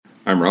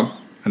I'm Rob.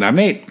 And I'm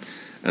Nate.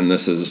 And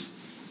this is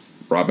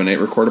Rob and Nate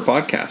Record a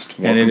Podcast.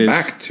 Welcome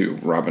back to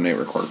Rob and Nate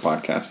Record a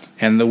Podcast.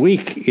 And the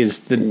week is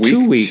the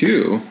week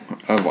 2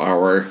 of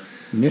our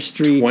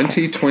mystery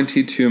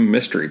 2022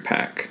 mystery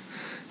pack,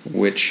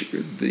 which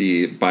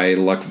by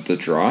luck of the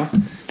draw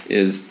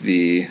is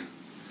the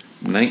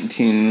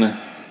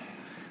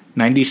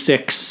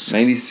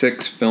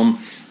 1996 film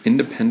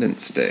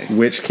Independence Day,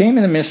 which came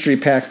in the mystery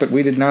pack, but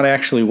we did not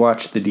actually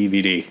watch the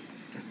DVD.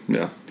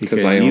 Yeah,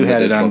 because you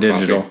had it on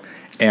digital,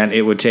 and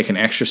it would take an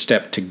extra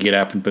step to get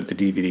up and put the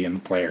DVD in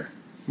the player.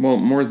 Well,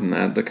 more than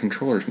that, the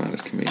controller's not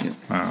as convenient.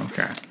 Oh,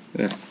 okay.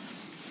 Yeah.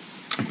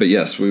 But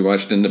yes, we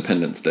watched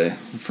Independence Day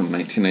from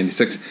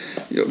 1996.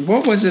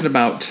 What was it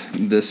about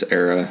this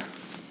era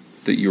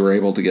that you were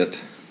able to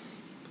get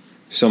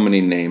so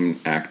many named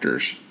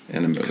actors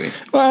in a movie?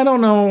 Well, I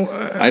don't know.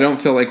 I don't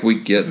feel like we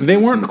get... They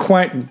weren't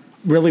quite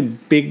really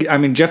big. I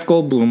mean, Jeff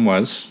Goldblum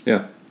was.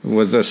 Yeah.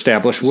 Was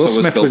established. Will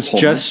Smith was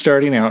just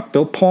starting out.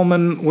 Bill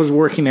Pullman was a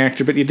working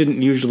actor, but you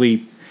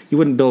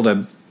wouldn't build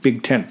a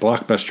big tent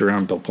blockbuster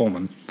around Bill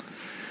Pullman.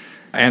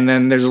 And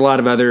then there's a lot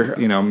of other,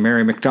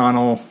 Mary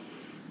McDonnell,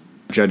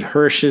 Judd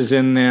Hirsch is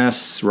in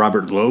this,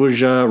 Robert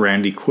Loggia,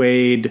 Randy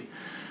Quaid,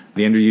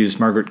 the underused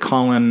Margaret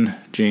Collin,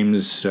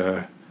 James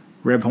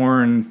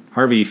Rebhorn,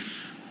 Harvey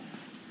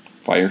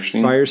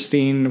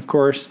Fierstein, of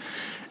course,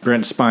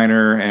 Brent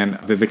Spiner, and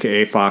Vivica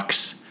A.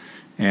 Fox,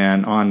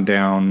 and on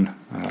down...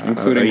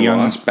 including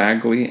Ross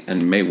Bagley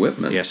and Mae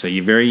Whitman. Yes, a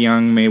very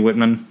young Mae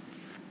Whitman.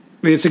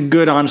 It's a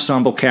good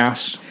ensemble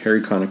cast.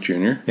 Harry Connick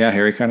Jr. Yeah,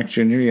 Harry Connick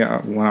Jr.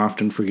 Yeah, one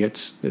often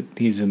forgets that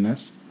he's in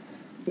this.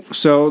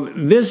 So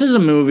this is a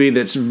movie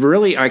that's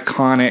really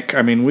iconic.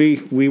 I mean,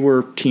 we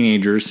were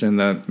teenagers in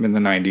the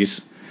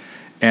 90s,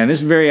 and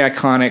this is very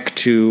iconic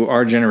to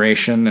our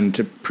generation and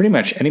to pretty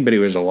much anybody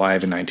who was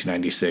alive in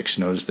 1996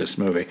 knows this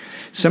movie.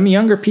 Some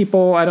younger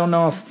people, I don't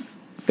know if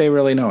they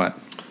really know it.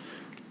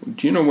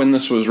 Do you know when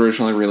this was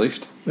originally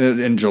released?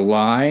 In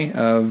July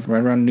of right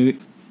around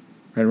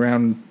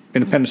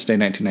Independence Day,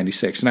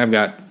 1996, and I've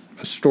got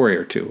a story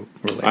or two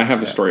related. I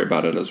have a story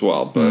about it as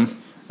well, but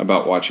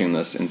about watching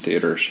this in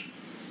theaters.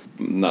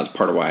 And that's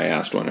part of why I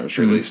asked when it was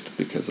released,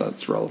 because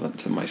that's relevant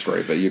to my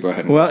story. But you go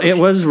ahead. Well, it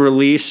was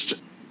released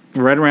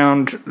right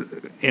around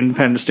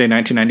Independence Day,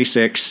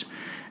 1996,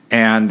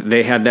 and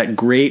they had that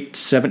great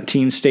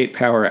 17-state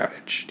power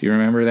outage. Do you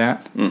remember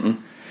that?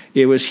 Mm-mm.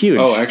 It was huge.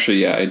 Oh,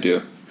 actually, yeah, I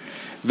do.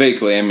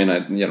 Vaguely. I mean,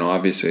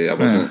 obviously I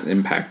wasn't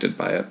impacted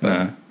by it.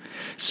 But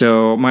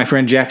So my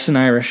friend Jackson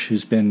Irish,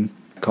 who's been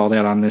called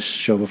out on this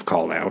show,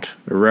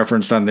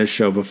 referenced on this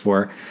show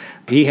before,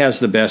 he has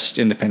the best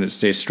Independence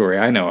Day story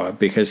I know of,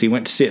 because he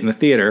went to see it in the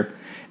theater,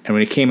 and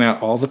when he came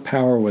out, all the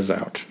power was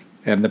out.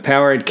 And the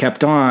power had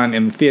kept on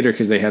in the theater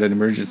because they had an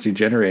emergency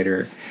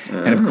generator.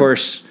 And of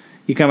course,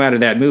 you come out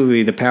of that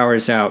movie, the power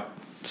is out,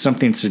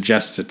 something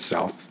suggests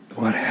itself.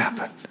 What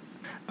happened?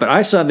 But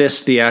I saw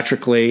this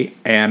theatrically,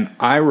 and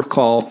I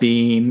recall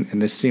being,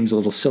 and this seems a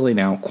little silly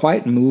now,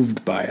 quite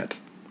moved by it.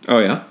 Oh,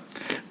 yeah?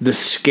 The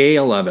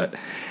scale of it.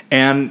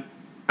 And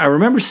I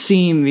remember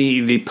seeing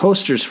the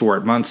posters for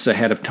it months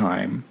ahead of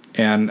time,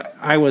 and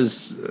I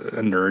was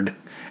a nerd,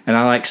 and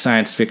I like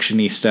science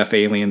fiction-y stuff,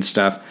 alien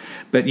stuff,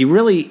 but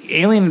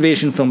alien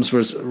invasion films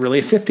was really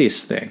a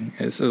 50s thing,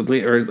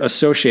 or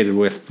associated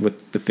with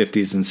the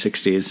 50s and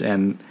 60s,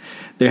 and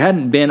there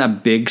hadn't been a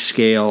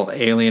big-scale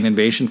alien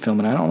invasion film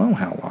in I don't know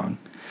how long.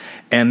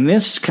 And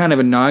this kind of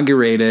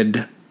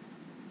inaugurated...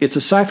 It's a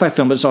sci-fi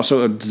film, but it's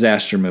also a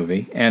disaster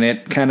movie, and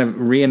it kind of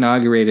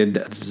re-inaugurated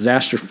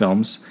disaster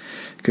films,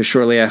 because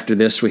shortly after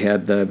this we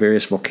had the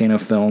various volcano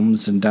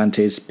films and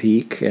Dante's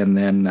Peak, and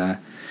then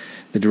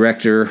the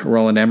director,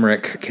 Roland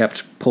Emmerich,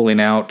 kept pulling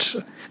out...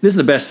 This is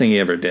the best thing he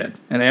ever did,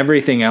 and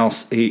everything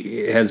else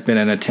has been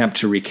an attempt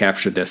to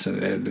recapture this,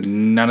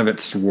 and none of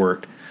it's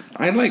worked.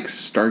 I like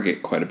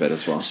Stargate quite a bit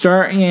as well.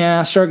 Stargate,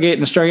 and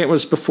Stargate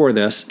was before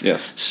this.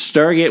 Yes.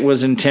 Stargate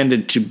was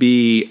intended to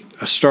be...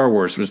 Star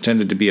Wars was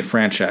intended to be a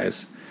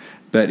franchise,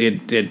 but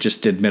it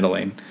just did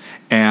middling.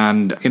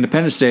 And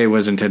Independence Day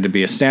was intended to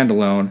be a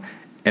standalone,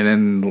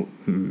 and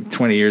then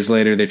 20 years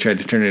later they tried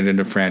to turn it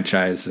into a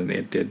franchise, and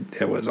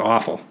it was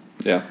awful.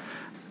 Yeah.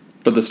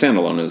 But the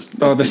standalone is...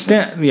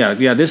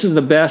 This is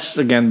the best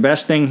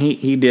thing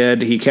he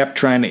did. He kept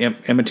trying to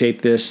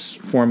imitate this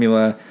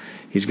formula.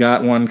 He's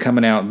got one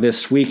coming out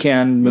this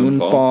weekend,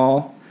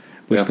 Moonfall,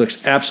 which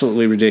looks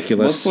absolutely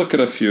ridiculous. Let's look at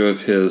a few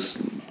of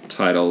his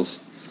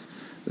titles.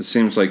 It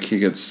seems like he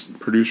gets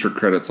producer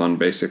credits on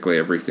basically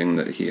everything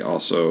that he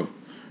also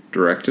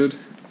directed.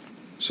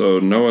 So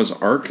Noah's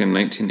Ark in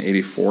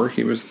 1984,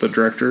 he was the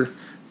director.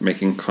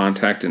 Making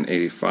Contact in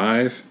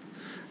 85.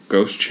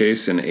 Ghost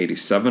Chase in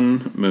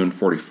 87. Moon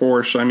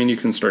 44. So, I mean, you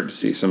can start to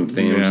see some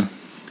themes. Yeah.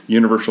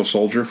 Universal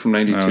Soldier from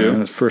 92.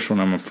 That's the first one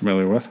I'm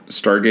familiar with.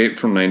 Stargate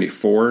from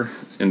 94.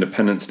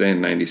 Independence Day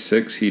in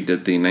 96. He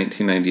did the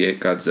 1998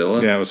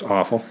 Godzilla. Yeah, it was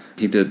awful.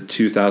 He did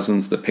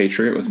 2000's The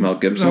Patriot with Mel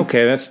Gibson.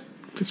 Okay, that's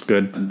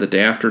good. The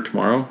Day After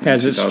Tomorrow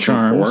has its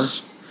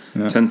charms.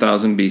 Yeah.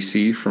 10,000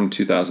 BC from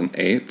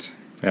 2008.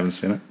 Haven't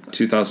seen it.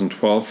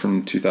 2012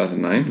 from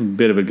 2009.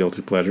 Bit of a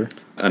guilty pleasure.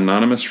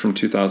 Anonymous from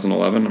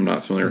 2011. I'm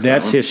not familiar with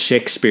That's that one. his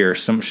Shakespeare.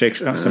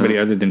 Somebody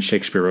other than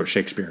Shakespeare wrote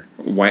Shakespeare.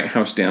 White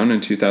House Down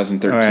in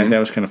 2013. All right, that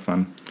was kind of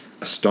fun.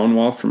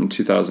 Stonewall from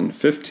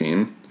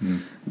 2015.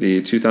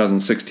 The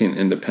 2016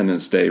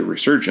 Independence Day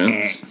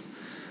Resurgence.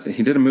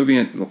 He did a movie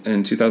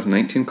in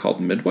 2019 called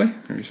Midway.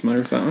 Are you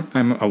familiar with that one?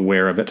 I'm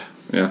aware of it.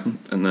 Yeah.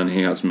 And then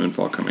he has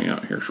Moonfall coming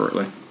out here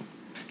shortly.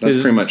 That's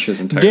His pretty much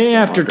his entire Day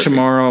After filmography.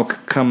 Tomorrow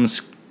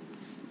comes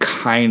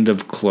kind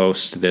of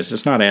close to this.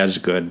 It's not as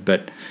good,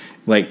 but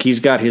like he's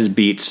got his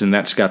beats, and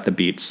that's got the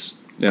beats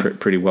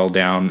pretty well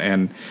down.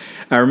 And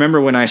I remember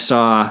when I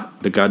saw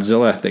the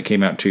Godzilla that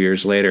came out 2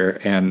 years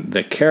later, and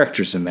the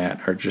characters in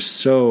that are just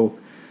so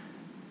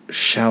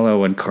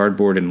shallow and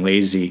cardboard and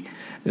lazy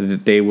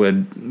that they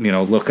would,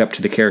 look up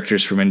to the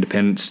characters from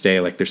Independence Day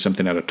like there's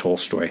something out of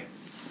Tolstoy.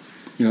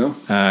 Yeah.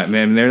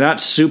 And they're not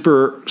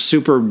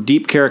super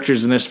deep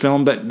characters in this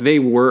film, but they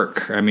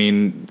work. I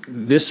mean,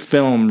 this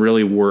film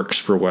really works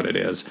for what it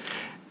is.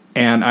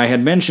 And I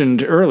had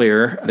mentioned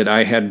earlier that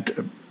I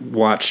had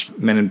watched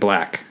Men in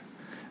Black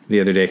the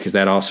other day because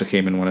that also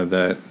came in one of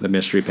the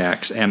mystery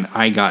packs, and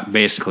I got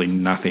basically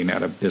nothing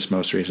out of this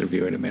most recent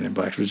viewing of Men in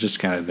Black. It was just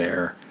kind of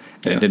there.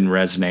 And It didn't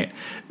resonate.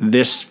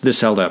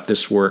 This held up.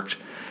 This worked.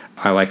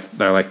 I like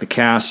the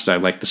cast. I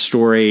like the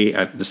story.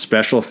 The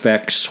special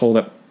effects hold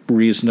up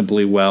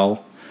reasonably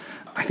well.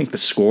 I think the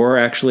score,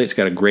 actually, it's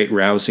got a great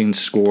rousing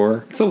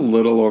score. It's a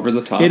little over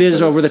the top. It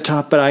is over the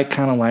top, but I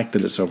kind of like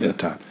that it's over the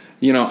top.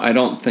 I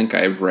don't think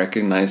I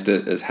recognized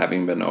it as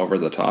having been over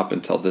the top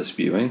until this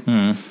viewing,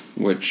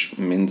 which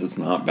means it's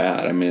not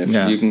bad. I mean,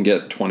 if you can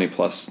get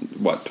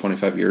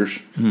 25 years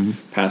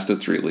past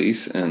its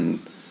release, and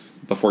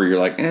before you're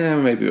like,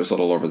 maybe it was a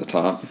little over the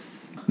top.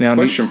 Now,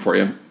 Question for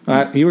you.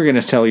 You were going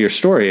to tell your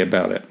story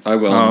about it. I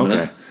will in a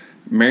minute. Okay.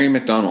 Mary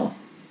McDonnell.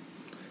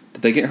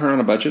 Did they get her on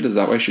a budget? Is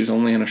that why she's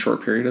only in a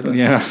short period of it?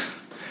 Yeah.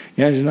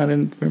 Yeah, she's not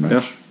in very much. Yeah.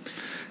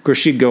 Of course,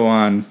 she'd go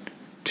on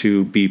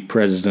to be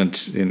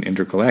president in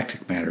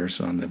intergalactic matters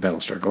on the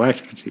Battlestar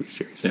Galactica TV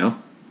series. Yeah.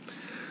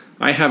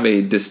 I have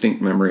a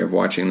distinct memory of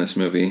watching this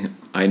movie.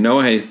 I know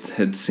I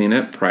had seen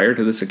it prior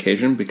to this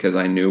occasion because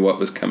I knew what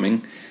was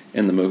coming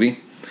in the movie.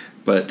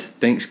 But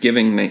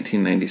Thanksgiving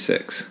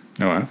 1996.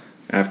 Oh, wow.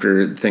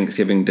 After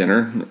Thanksgiving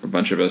dinner, a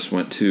bunch of us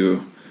went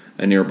to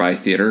a nearby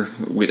theater.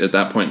 At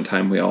that point in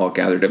time, we all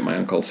gathered at my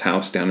uncle's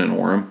house down in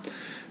Orem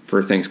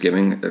for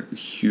Thanksgiving, a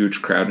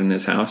huge crowd in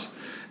his house.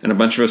 And a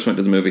bunch of us went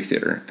to the movie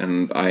theater.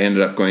 And I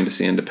ended up going to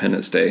see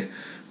Independence Day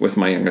with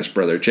my youngest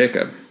brother,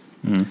 Jacob.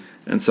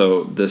 And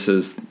so this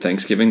is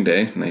Thanksgiving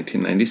Day,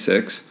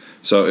 1996.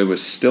 So it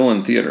was still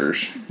in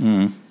theaters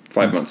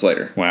 5 months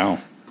later. Wow.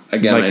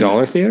 Again, like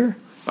Dollar Theater?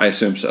 I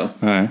assume so.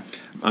 All right.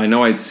 I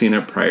know I'd seen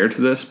it prior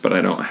to this, but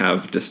I don't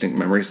have distinct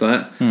memories of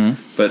that.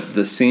 But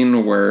the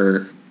scene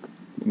where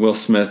Will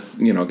Smith,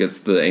 gets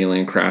the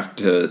alien craft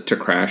to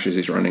crash as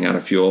he's running out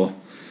of fuel,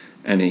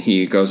 and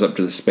he goes up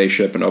to the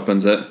spaceship and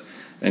opens it,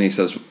 and he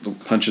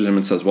punches him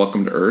and says,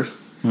 "Welcome to Earth."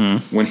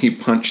 When he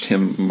punched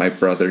him, my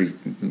brother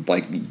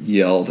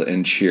yelled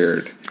and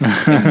cheered,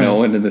 and no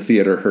one in the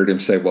theater heard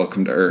him say,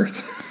 "Welcome to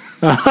Earth."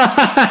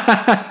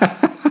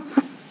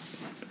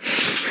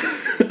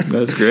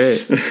 That's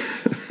great.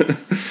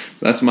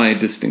 That's my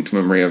distinct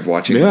memory of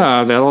watching.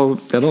 Yeah,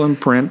 that'll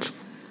imprint.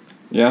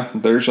 Yeah,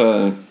 there's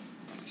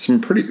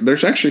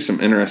actually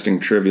some interesting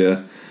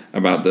trivia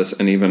about this,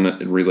 and even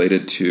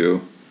related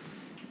to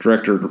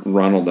director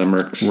Roland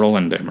Emmerich.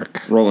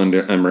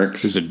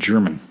 Who's a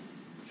German.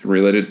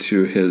 Related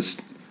to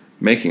his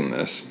making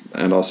this,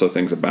 and also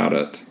things about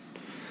it.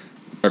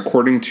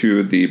 According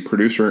to the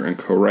producer and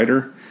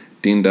co-writer,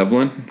 Dean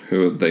Devlin,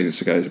 who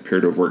these guys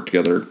appear to have worked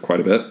together quite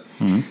a bit,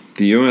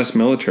 the U.S.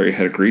 military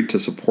had agreed to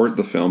support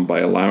the film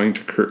by allowing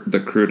the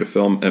crew to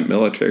film at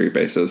military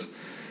bases,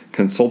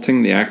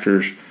 consulting the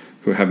actors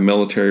who have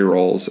military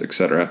roles,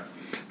 etc.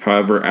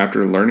 However,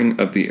 after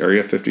learning of the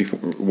Area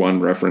 51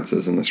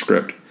 references in the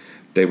script,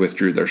 they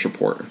withdrew their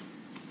support,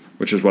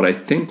 which is what I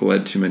think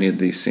led to many of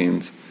these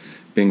scenes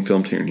being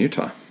filmed here in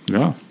Utah.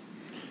 Yeah.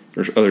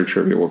 There's other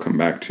trivia we'll come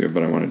back to,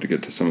 but I wanted to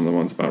get to some of the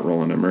ones about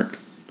Roland Emmerich.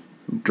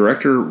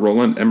 Director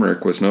Roland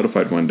Emmerich was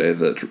notified one day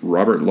that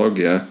Robert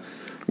Loggia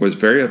was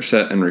very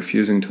upset and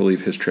refusing to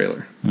leave his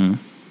trailer.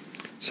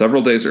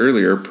 Several days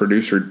earlier,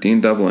 producer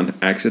Dean Devlin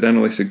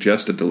accidentally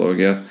suggested to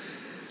Loggia,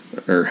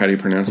 or how do you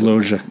pronounce it?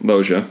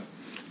 Loggia,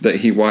 that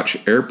he watch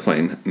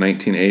Airplane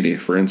 1980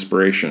 for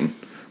inspiration,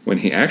 when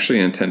he actually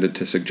intended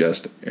to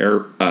suggest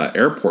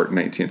Airport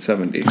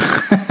 1970.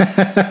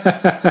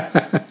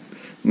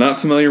 Not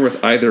familiar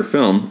with either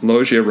film,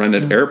 Loggia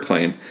rented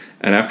Airplane,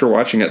 and after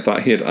watching it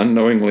thought he had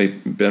unknowingly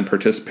been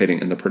participating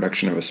in the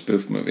production of a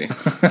spoof movie.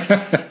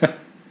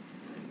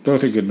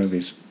 Both are good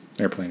movies,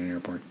 Airplane and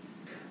Airport.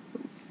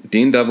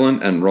 Dean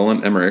Devlin and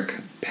Roland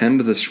Emmerich penned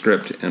the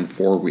script in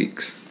 4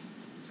 weeks.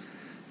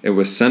 It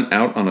was sent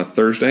out on a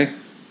Thursday,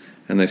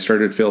 and they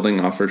started fielding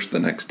offers the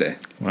next day.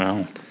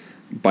 Wow.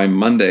 By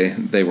Monday,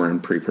 they were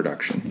in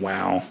pre-production.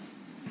 Wow.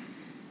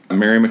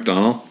 Mary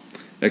McDonnell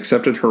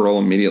accepted her role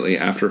immediately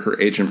after her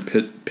agent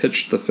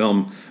pitched the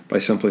film by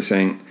simply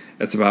saying,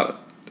 "It's about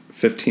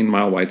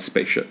 15-mile-wide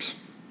spaceships."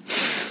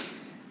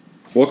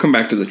 We'll come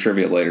back to the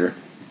trivia later,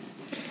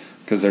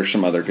 because there's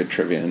some other good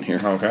trivia in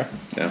here. Okay.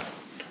 Yeah.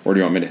 Or do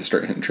you want me to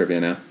start hitting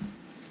trivia now?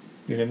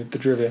 You're going to hit the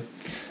trivia.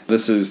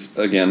 This is,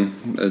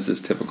 again, as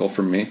is typical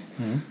from me,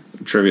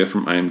 trivia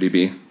from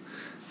IMDb.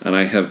 And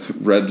I have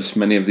read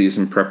many of these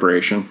in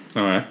preparation.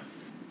 All right.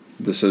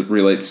 This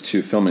relates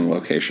to filming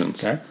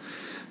locations. Okay.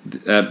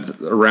 At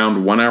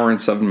around 1 hour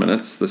and 7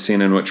 minutes, the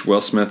scene in which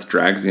Will Smith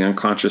drags the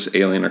unconscious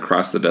alien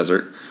across the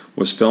desert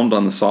was filmed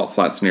on the salt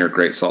flats near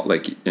Great Salt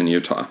Lake in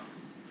Utah.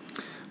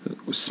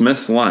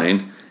 Smith's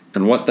line,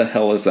 "And what the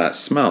hell is that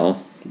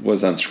smell?"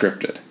 was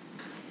unscripted.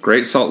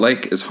 Great Salt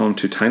Lake is home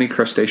to tiny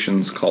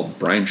crustaceans called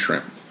brine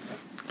shrimp.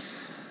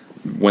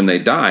 When they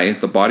die,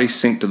 the bodies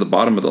sink to the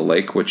bottom of the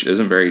lake, which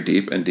isn't very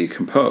deep, and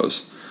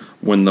decompose.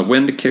 When the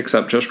wind kicks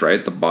up just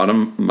right, the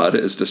bottom mud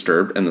is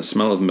disturbed, and the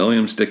smell of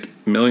millions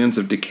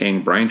of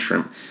decaying brine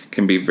shrimp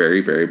can be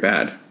very, very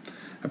bad.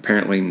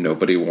 Apparently,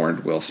 nobody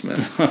warned Will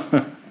Smith.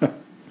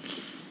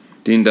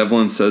 Dean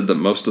Devlin said that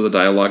most of the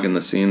dialogue in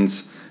the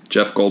scenes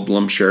Jeff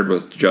Goldblum shared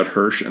with Judd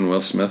Hirsch and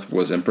Will Smith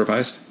was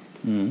improvised.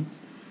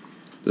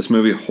 This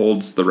movie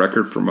holds the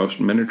record for most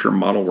miniature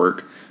model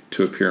work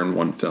to appear in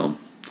one film.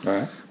 All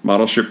right.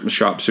 Model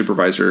shop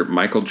supervisor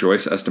Michael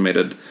Joyce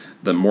estimated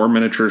that more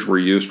miniatures were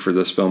used for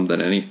this film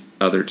than any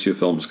other two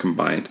films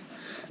combined.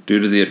 Due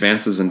to the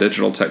advances in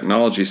digital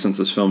technology since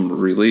this film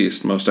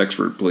released, most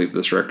experts believe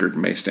this record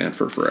may stand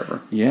for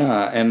forever.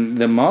 Yeah, and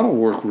the model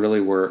work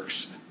really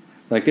works.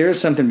 Like, there is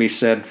something to be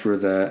said for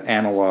the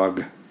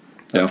analog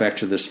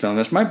effects of this film.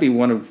 This might be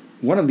one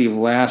of the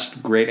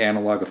last great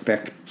analog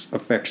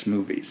effects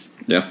movies.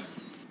 Yeah.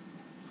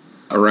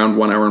 Around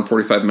 1 hour and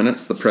 45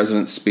 minutes, the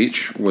president's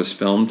speech was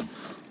filmed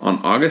on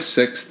August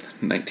 6th,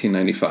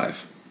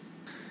 1995,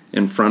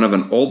 in front of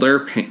an old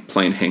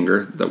airplane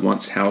hangar that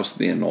once housed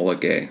the Enola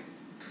Gay,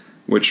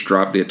 which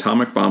dropped the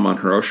atomic bomb on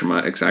Hiroshima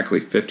exactly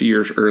 50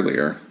 years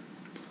earlier.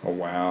 Oh,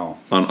 wow.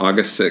 On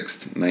August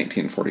 6th,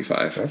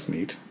 1945. That's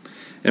neat.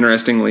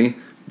 Interestingly,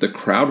 the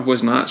crowd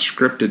was not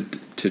scripted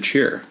to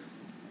cheer.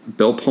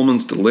 Bill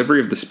Pullman's delivery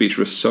of the speech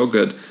was so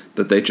good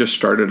that they just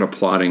started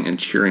applauding and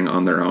cheering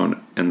on their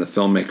own, and the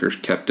filmmakers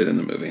kept it in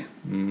the movie.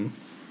 Mm-hmm.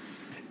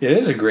 It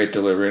is a great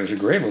delivery. It's a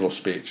great little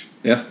speech.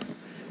 Yeah.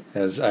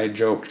 As I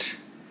joked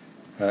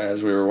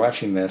as we were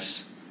watching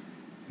this,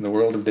 in the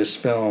world of this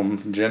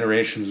film,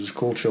 generations of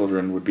school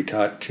children would be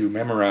taught to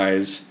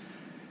memorize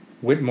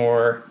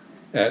Whitmore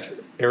at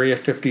Area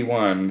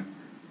 51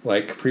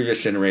 like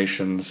previous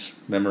generations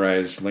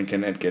memorized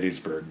Lincoln at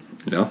Gettysburg.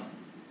 Yeah.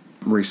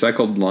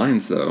 Recycled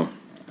lines, though.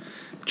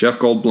 Jeff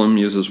Goldblum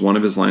uses one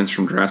of his lines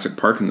from Jurassic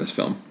Park in this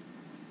film.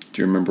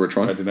 Do you remember which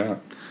one? I do not.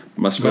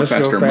 Must go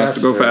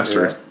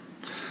faster. Yeah.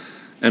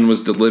 And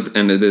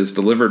it is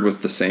delivered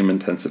with the same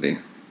intensity.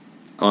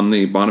 On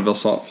the Bonneville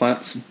Salt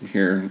Flats,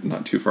 here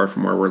not too far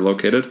from where we're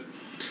located,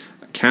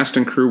 cast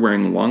and crew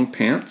wearing long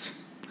pants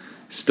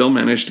still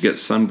managed to get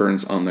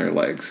sunburns on their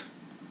legs.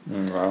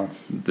 Wow.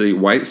 The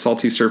white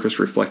salty surface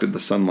reflected the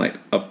sunlight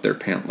up their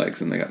pant legs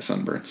and they got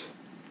sunburns.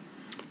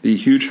 The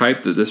huge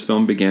hype that this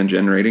film began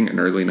generating in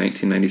early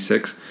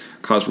 1996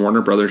 caused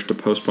Warner Brothers to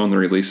postpone the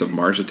release of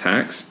Mars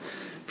Attacks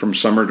from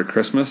summer to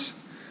Christmas,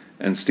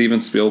 and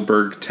Steven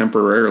Spielberg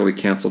temporarily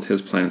canceled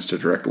his plans to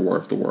direct War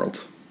of the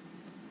World.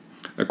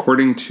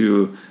 According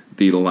to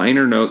the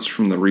liner notes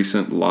from the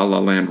recent La La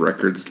Land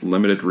Records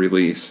limited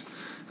release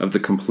of the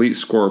complete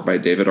score by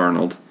David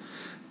Arnold,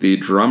 the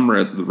drum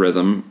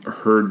rhythm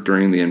heard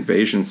during the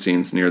invasion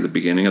scenes near the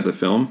beginning of the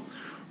film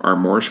are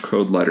Morse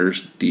code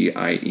letters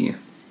D-I-E.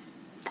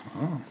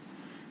 Oh.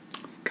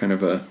 Kind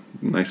of a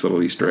nice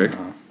little Easter egg.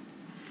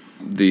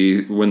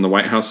 When the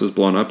White House was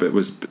blown up,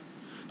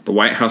 the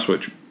White House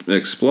which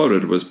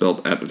exploded was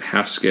built at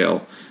half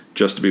scale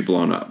just to be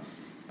blown up.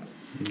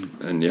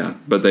 And yeah,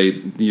 but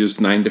they used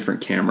 9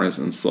 different cameras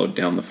and slowed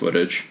down the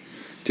footage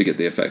to get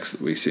the effects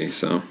that we see.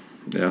 So,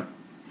 yeah.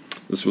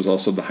 This was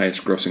also the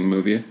highest grossing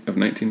movie of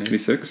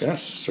 1996.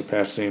 Yes,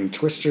 surpassing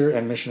Twister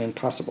and Mission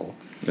Impossible.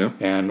 Yeah.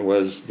 And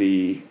was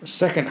the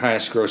second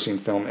highest grossing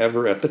film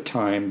ever at the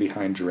time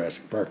behind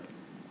Jurassic Park.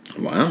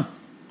 Wow.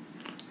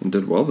 And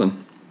did well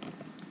then.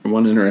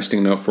 One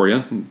interesting note for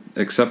you,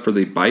 except for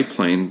the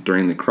biplane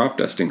during the crop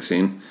dusting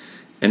scene,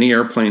 any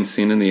airplane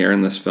seen in the air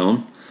in this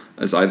film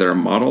is either a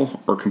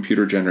model or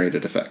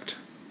computer-generated effect.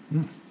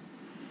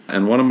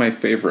 And one of my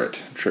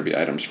favorite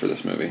trivia items for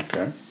this movie.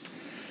 Okay.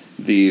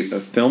 The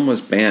film was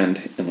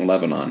banned in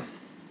Lebanon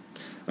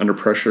under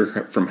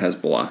pressure from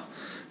Hezbollah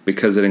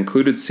because it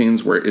included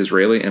scenes where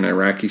Israeli and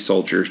Iraqi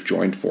soldiers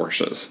joined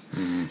forces.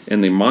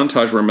 In the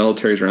montage where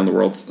militaries around the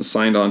world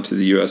signed on to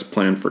the U.S.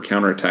 plan for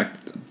counterattack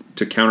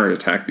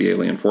the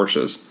alien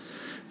forces.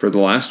 For the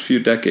last few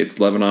decades,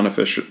 Lebanon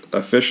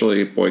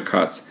officially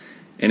boycotts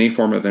any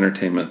form of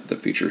entertainment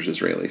that features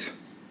Israelis.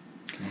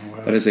 Oh,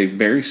 wow. That is a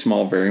very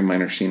small, very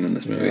minor scene in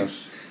this movie.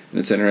 Yes. And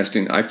it's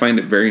interesting. I find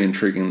it very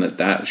intriguing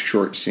that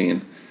short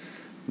scene,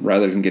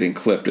 rather than getting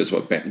clipped, is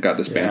what got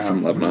this banned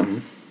from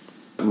Lebanon.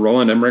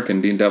 Roland Emmerich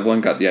and Dean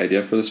Devlin got the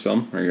idea for this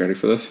film. Are you ready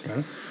for this?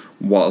 Okay.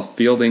 While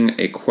fielding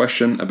a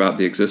question about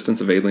the existence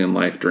of alien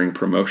life during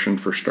promotion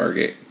for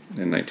Stargate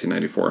in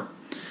 1994.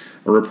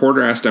 A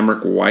reporter asked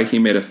Emmerich why he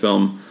made a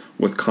film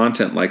with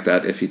content like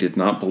that if he did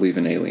not believe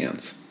in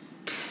aliens.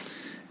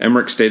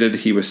 Emmerich stated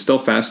he was still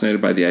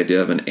fascinated by the idea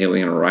of an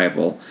alien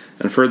arrival,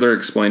 and further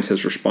explained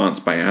his response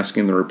by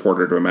asking the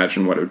reporter to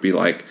imagine what it would be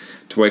like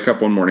to wake up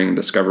one morning and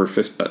discover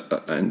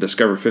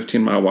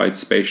 15-mile-wide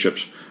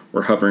spaceships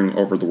were hovering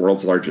over the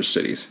world's largest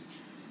cities.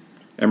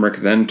 Emmerich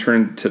then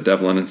turned to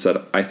Devlin and said,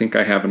 "I think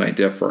I have an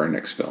idea for our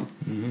next film."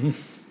 Mm-hmm.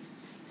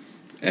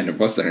 And it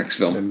was their next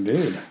film.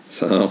 Indeed.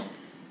 So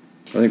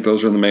I think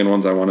those are the main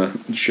ones I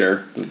want to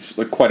share. There's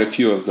like quite a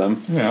few of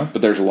them. Yeah.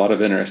 But there's a lot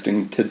of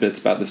interesting tidbits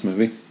about this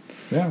movie.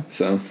 Yeah.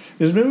 So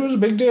this movie was a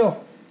big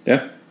deal.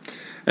 Yeah.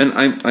 And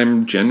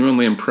I'm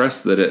genuinely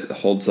impressed that it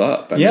holds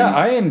up.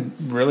 I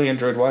really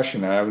enjoyed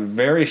watching it.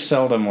 Very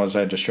seldom was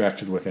I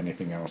distracted with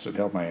anything else. It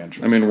held my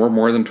interest. I mean, we're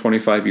more than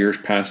 25 years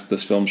past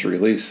this film's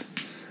release,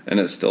 and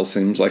it still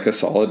seems like a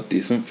solid,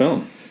 decent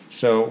film.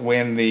 So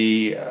when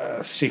the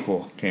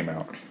sequel came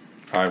out,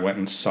 I went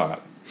and saw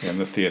it in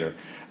the theater.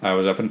 I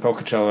was up in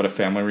Pocatello at a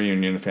family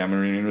reunion. The family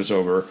reunion was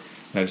over,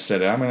 and I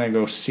said, I'm going to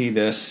go see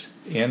this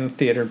in the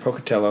theater in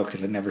Pocatello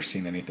because I'd never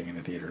seen anything in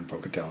the theater in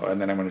Pocatello,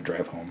 and then I'm going to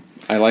drive home.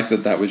 I like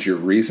that was your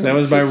reason. That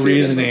was my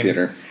reasoning. In the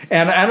theater.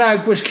 And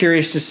I was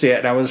curious to see it,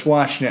 and I was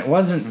watching it. It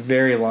wasn't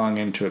very long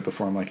into it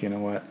before I'm like, you know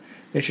what?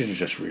 They should have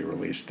just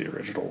re-released the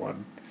original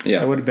one.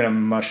 Yeah. It would have been a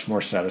much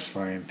more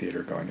satisfying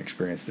theater-going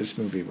experience. This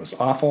movie was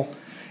awful.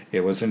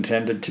 It was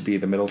intended to be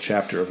the middle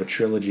chapter of a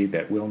trilogy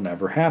that will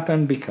never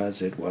happen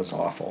because it was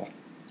awful.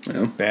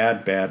 Yeah.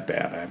 Bad, bad,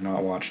 bad. I have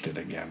not watched it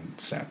again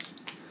since.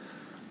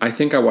 I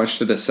think I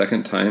watched it a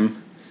second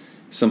time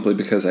simply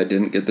because I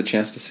didn't get the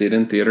chance to see it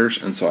in theaters,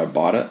 and so I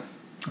bought it.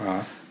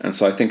 And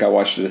so I think I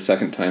watched it a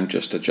second time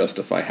just to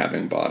justify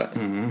having bought it.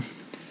 Mm-hmm.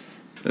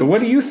 But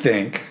what do you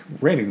think,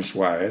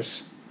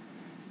 ratings-wise,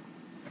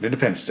 of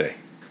Independence Day?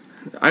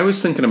 I was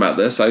thinking about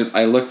this.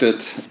 I looked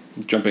at,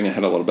 jumping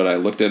ahead a little bit, I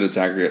looked at its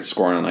aggregate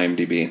score on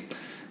IMDb,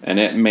 and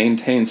it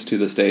maintains to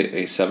this day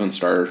a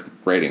 7-star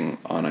rating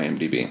on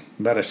IMDb.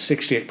 About a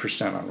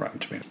 68% on Rotten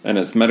Tomatoes. And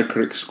its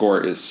Metacritic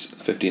score is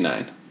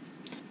 59.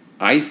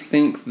 I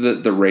think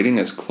that the rating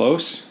is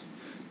close,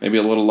 maybe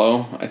a little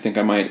low. I think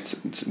I might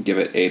give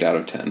it 8 out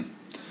of 10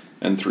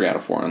 and 3 out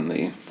of 4 on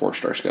the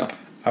 4-star scale.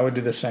 I would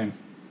do the same.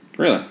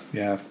 Really?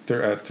 Yeah,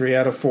 3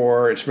 out of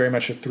 4. It's very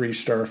much a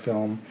 3-star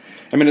film.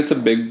 I mean, it's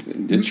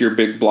your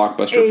big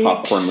blockbuster 8,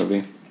 popcorn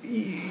movie.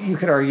 You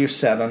could argue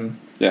 7.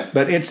 Yeah.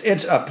 But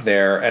it's up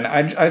there, and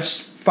I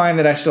find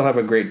that I still have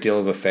a great deal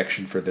of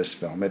affection for this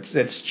film.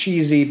 It's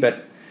cheesy,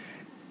 but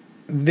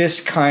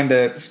this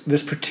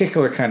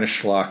particular kind of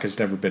schlock has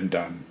never been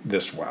done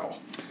this well.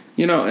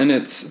 You know, and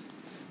it's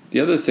the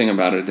other thing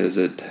about it is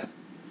it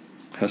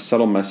has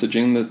subtle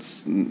messaging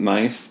that's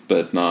nice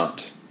but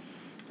not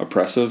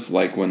oppressive,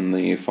 like when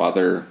the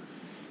father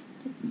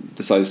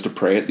decides to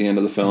pray at the end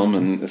of the film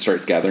and it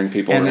starts gathering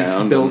people and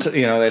around. It's built,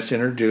 that's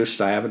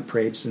introduced. I haven't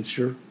prayed since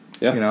you're,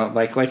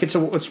 like it's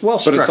well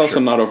structured. But it's also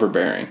not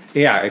overbearing.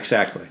 Yeah,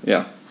 exactly.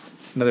 Yeah.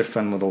 Another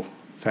fun little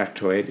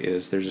factoid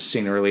is there's a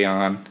scene early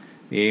on.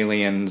 The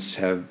aliens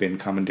have been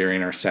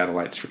commandeering our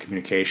satellites for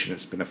communication.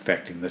 It's been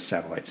affecting the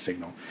satellite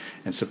signal.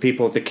 And so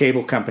people at the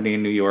cable company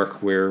in New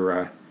York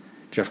where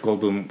Jeff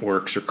Goldblum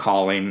works are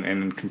calling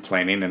and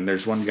complaining. And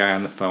there's one guy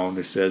on the phone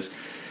who says,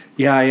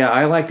 yeah,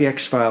 I like the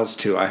X-Files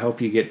too. I hope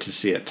you get to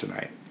see it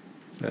tonight.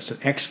 So that's an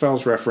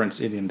X-Files reference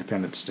in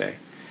Independence Day.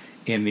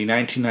 In the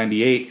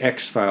 1998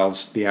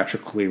 X-Files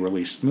theatrically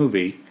released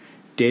movie,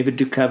 David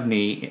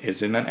Duchovny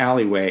is in an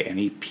alleyway and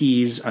he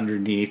pees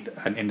underneath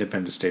an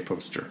Independence Day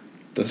poster.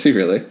 Does he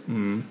really?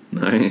 Mm.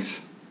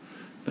 Nice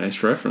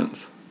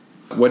reference.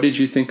 What did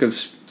you think of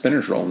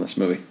Spinner's role in this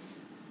movie?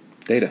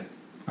 Data.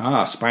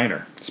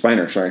 Spiner.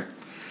 Sorry.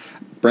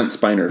 Brent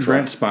Spiner's role.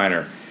 Brent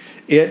Spiner.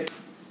 It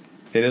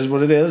is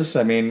what it is.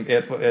 I mean,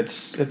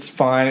 it's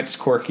fine. It's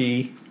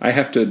quirky. I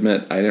have to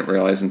admit, I didn't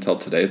realize until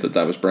today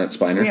that was Brent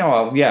Spiner.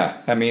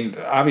 Yeah. I mean,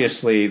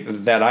 obviously,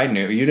 that I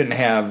knew. You didn't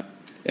have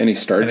any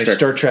Star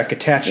Trek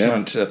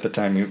attachment at the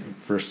time you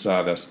first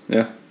saw this.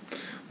 Yeah.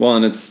 Well,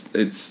 and his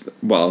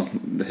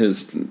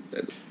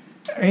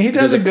he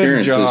does a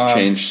good job. Has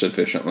changed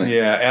sufficiently.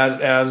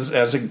 Yeah,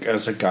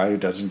 as a guy who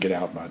doesn't get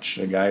out much,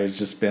 a guy who's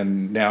just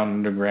been down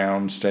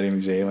underground studying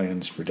these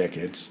aliens for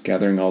decades,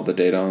 gathering all the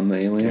data on the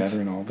aliens.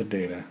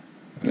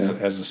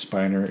 As a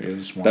Spiner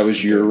is. That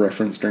was your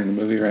reference during the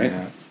movie, right?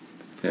 Yeah.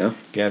 Yeah.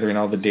 Gathering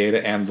all the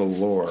data and the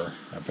lore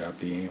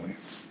about the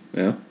aliens.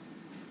 Yeah.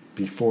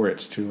 Before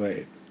it's too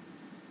late.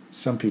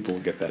 Some people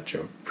will get that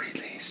joke.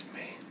 Release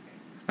me.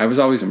 I was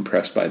always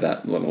impressed by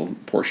that little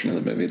portion of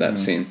the movie, that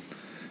scene.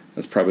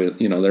 That's probably,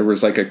 there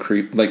was like a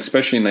creep, like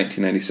especially in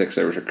 1996,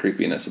 there was a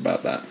creepiness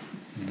about that,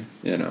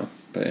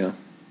 but yeah.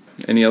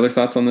 Any other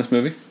thoughts on this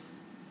movie?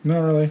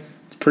 Not really.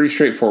 It's pretty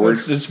straightforward.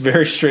 It's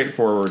very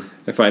straightforward.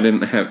 If I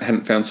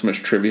hadn't found so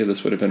much trivia,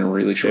 this would have been a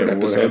really short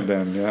episode. It would have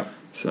been, yeah.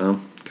 So,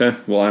 okay.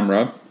 Well, I'm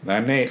Rob.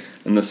 I'm Nate.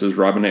 And this is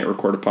Rob and Nate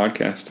Record a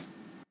Podcast.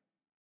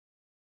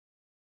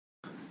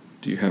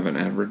 Do you have an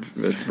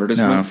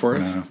advertisement for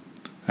us? No.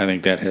 I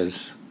think that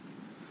has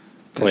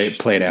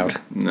played out.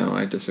 No,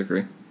 I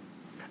disagree.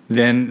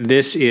 Then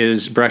this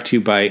is brought to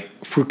you by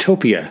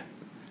Fruitopia,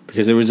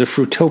 because there was a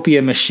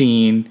Fruitopia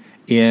machine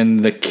in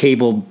the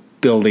cable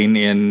building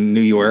in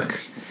New York.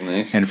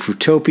 Nice. And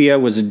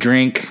Fruitopia was a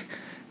drink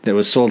that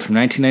was sold from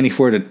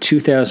 1994 to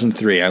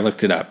 2003. I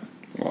looked it up.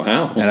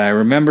 Wow. And I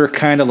remember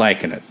kind of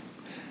liking it.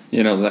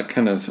 You know, that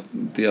kind of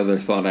the other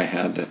thought I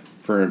had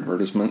for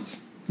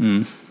advertisements.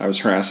 I was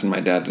harassing my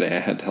dad today. I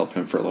had to help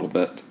him for a little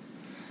bit.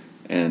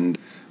 And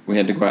we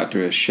had to go out to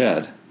his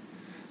shed.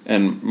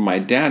 And my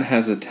dad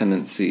has a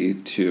tendency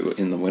to,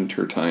 in the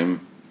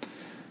wintertime,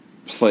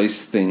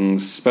 place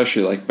things,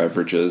 especially like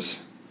beverages,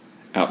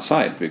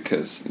 outside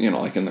because, you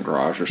know, like in the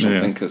garage or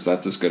something, because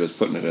that's as good as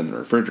putting it in the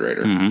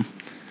refrigerator.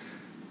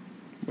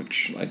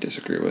 Which I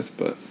disagree with,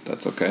 but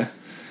that's okay.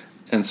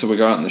 And so we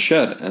go out in the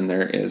shed, and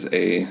there is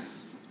a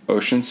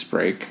Ocean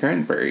Spray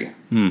cranberry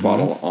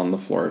bottle on the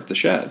floor of the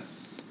shed.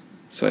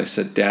 So I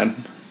said, Dad,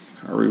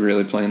 are we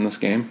really playing this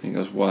game? He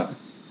goes, what?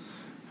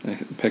 And I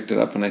picked it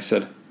up, and I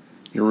said,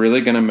 you're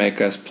really going to make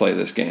us play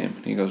this game?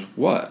 And he goes,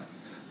 what?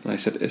 And I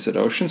said, is it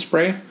Ocean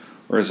Spray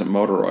or is it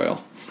motor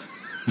oil?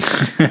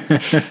 He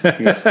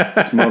goes,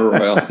 it's motor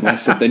oil. And I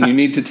said, then you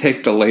need to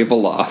take the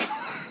label off.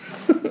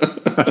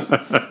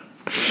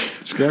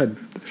 It's good.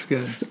 It's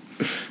good.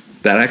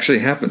 That actually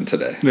happened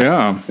today.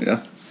 Yeah.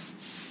 Yeah.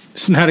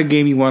 It's not a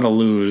game you want to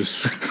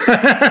lose.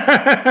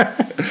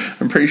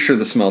 I'm pretty sure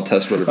the smell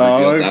test would have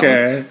revealed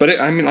that one. But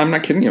I'm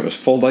not kidding you. It was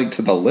full light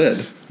to the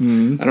lid.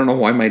 I don't know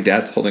why my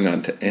dad's holding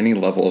on to any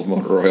level of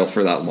motor oil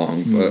for that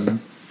long. But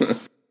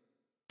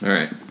all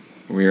right.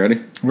 Are we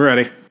ready? We're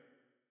ready.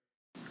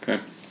 Okay.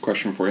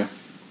 Question for you.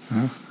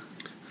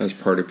 As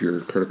part of your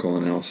critical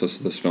analysis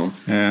of this film,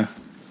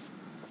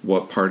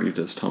 what party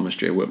does Thomas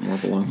J. Whitmore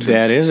belong to?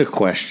 That is a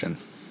question.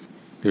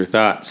 Your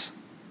thoughts?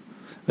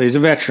 He's a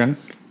veteran.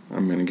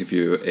 I'm going to give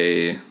you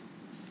a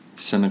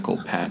cynical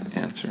pat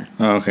answer.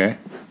 Oh, okay.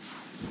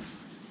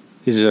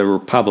 He's a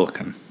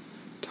Republican.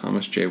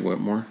 Thomas J.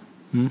 Whitmore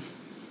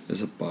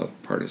is above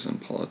partisan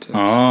politics.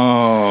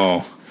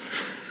 Oh.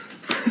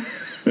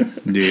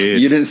 Dude.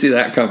 You didn't see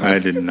that coming. I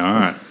did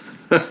not.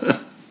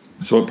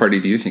 So what party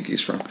do you think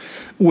he's from?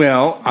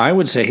 Well, I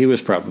would say he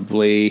was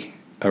probably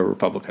a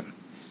Republican.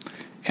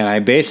 And I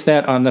base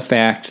that on the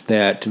fact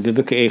that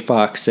Vivica A.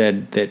 Fox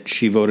said that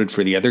she voted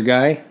for the other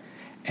guy,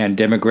 and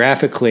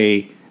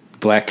demographically, the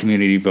black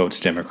community votes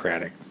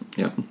Democratic.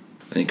 Yep.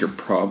 I think you're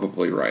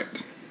probably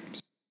right.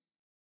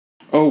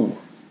 Oh,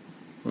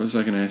 what was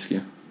I going to ask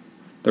you?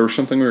 There was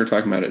something we were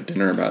talking about at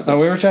dinner about this. Oh,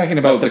 we were talking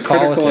about the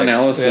politics. Critical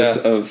analysis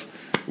of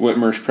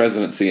Whitmer's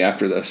presidency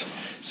after this.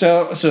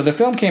 So the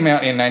film came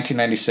out in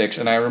 1996,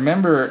 and I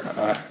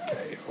remember,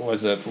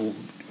 was it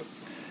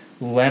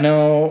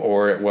Leno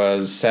or it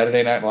was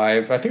Saturday Night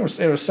Live? I think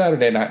it was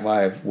Saturday Night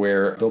Live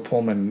where Bill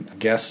Pullman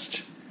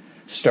guest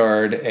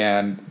starred,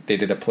 and they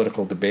did a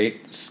political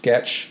debate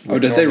sketch. Oh,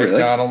 did they really?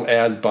 McDonald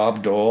as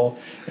Bob Dole,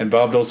 and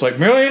Bob Dole's like,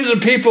 millions of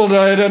people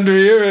died under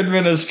your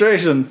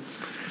administration.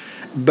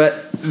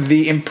 But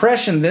the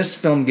impression this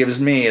film gives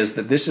me is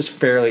that this is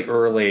fairly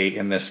early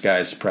in this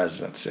guy's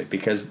presidency,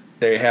 because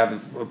they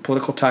have a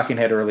political talking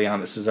head early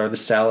on. This are the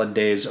salad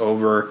days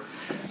over.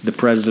 The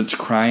president's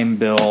crime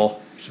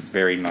bill, it's a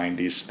very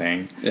 90s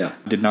thing,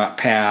 did not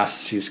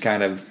pass. He's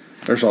kind of...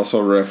 There's also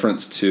a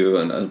reference to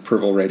an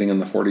approval rating in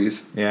the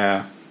 40s.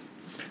 Yeah.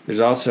 There's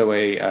also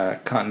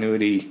a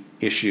continuity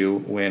issue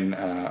when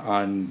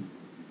on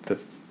the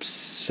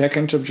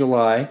 2nd of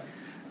July,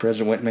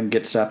 President Whitman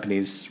gets up and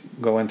he's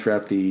going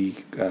throughout the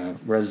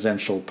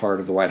residential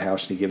part of the White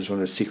House, and he gives one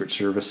of the Secret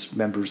Service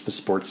members the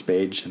sports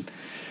page, and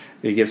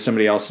he gives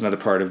somebody else another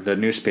part of the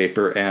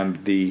newspaper,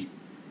 and the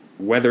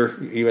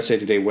USA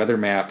Today weather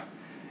map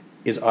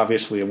is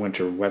obviously a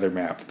winter weather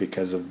map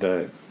because of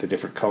the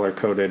different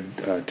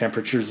color-coded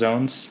temperature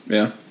zones.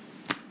 Yeah.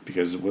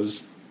 Because it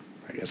was,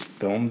 I guess,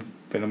 filmed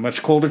in a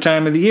much colder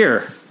time of the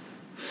year.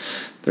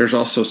 There's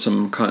also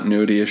some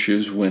continuity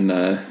issues when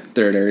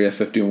they're at Area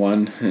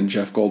 51 and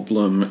Jeff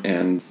Goldblum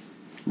and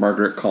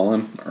Margaret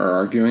Collin are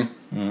arguing.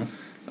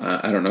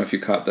 I don't know if you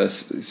caught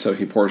this. So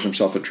he pours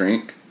himself a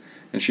drink,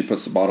 and she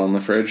puts the bottle in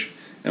the fridge.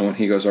 And when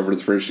he goes over to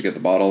the fridge to get the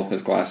bottle,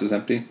 his glass is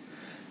empty.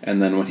 And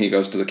then when he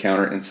goes to the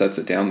counter and sets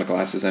it down, the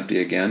glass is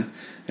empty again,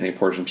 and he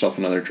pours himself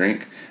another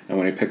drink. And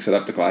when he picks it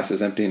up, the glass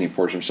is empty, and he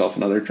pours himself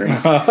another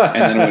drink. And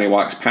then when he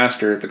walks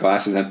past her, the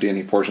glass is empty, and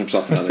he pours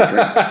himself another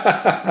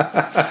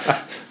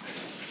drink.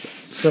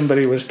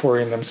 Somebody was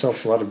pouring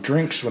themselves a lot of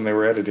drinks when they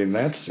were editing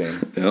that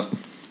scene. Yep.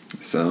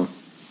 So,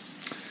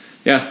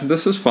 yeah,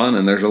 this is fun,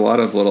 and there's a lot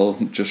of little,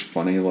 just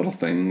funny little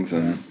things,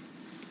 and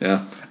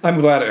yeah. I'm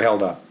glad it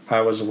held up. I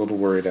was a little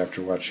worried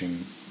after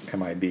watching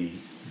MIB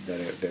that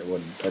it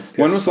wouldn't.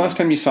 When was the last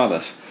time you saw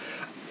this?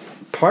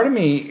 Part of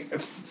me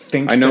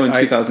thinks I know that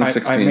in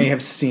 2016. I may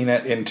have seen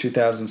it in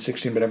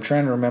 2016, but I'm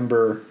trying to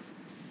remember.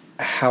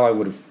 how I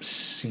would have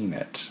seen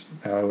it.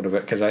 How I would have,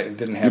 because I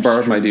didn't have. You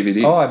borrowed my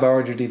DVD. Oh, I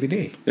borrowed your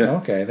DVD. Yeah.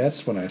 Okay,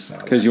 that's when I saw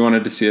it. Because you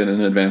wanted to see it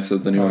in advance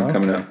of the new one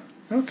coming out.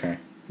 Okay.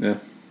 Yeah.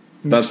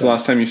 That's the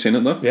last time you've seen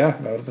it, though? Yeah,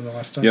 that would have been the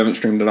last time. You haven't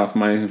streamed it off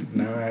my...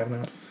 No, I have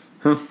not.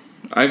 Huh.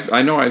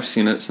 I know I've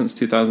seen it since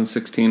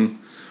 2016,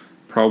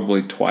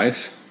 probably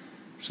twice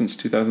since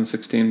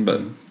 2016,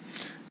 but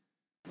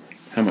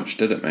how much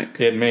did it make?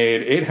 It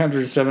made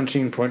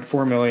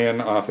 $817.4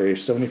 million off a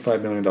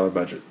 $75 million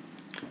budget.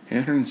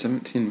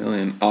 $817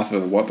 million off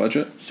of what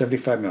budget?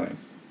 $75 million.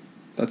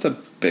 That's a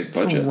big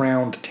budget. It's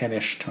around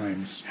 10-ish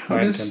times.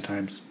 10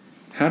 times.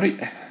 How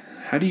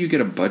do you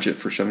get a budget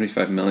for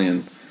 $75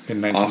 million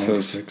in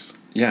 1996?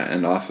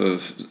 And off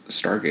of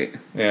Stargate?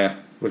 Yeah,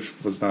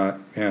 which was not.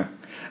 Yeah,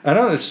 I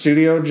know the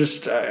studio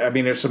just. I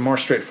mean, it's a more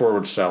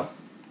straightforward sell.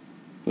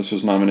 This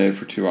was nominated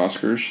for 2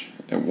 Oscars.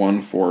 It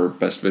won for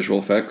Best Visual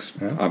Effects,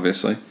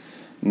 obviously.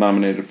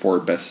 Nominated for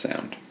Best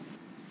Sound.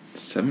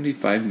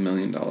 $75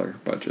 million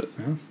budget.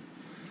 Yeah.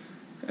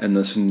 And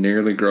this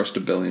nearly grossed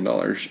 $1 billion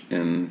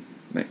in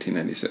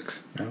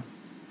 1996. Yeah.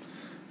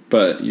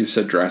 But you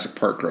said Jurassic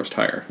Park grossed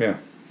higher. Yeah.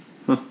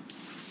 Huh.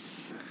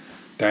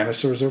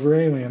 Dinosaurs over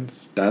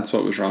aliens. That's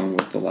what was wrong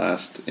with the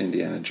last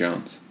Indiana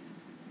Jones.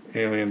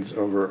 Aliens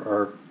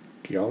over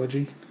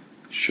archaeology?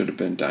 Should have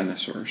been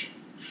dinosaurs.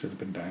 Should have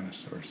been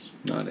dinosaurs.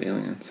 Not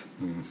aliens.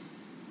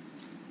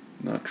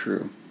 Not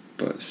true.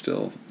 But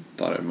still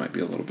thought it might be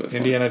a little bit fun.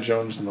 Indiana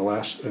Jones in the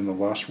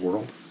Lost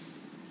World?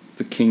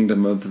 The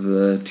Kingdom of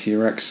the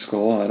T-Rex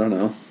Skull? I don't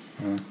know.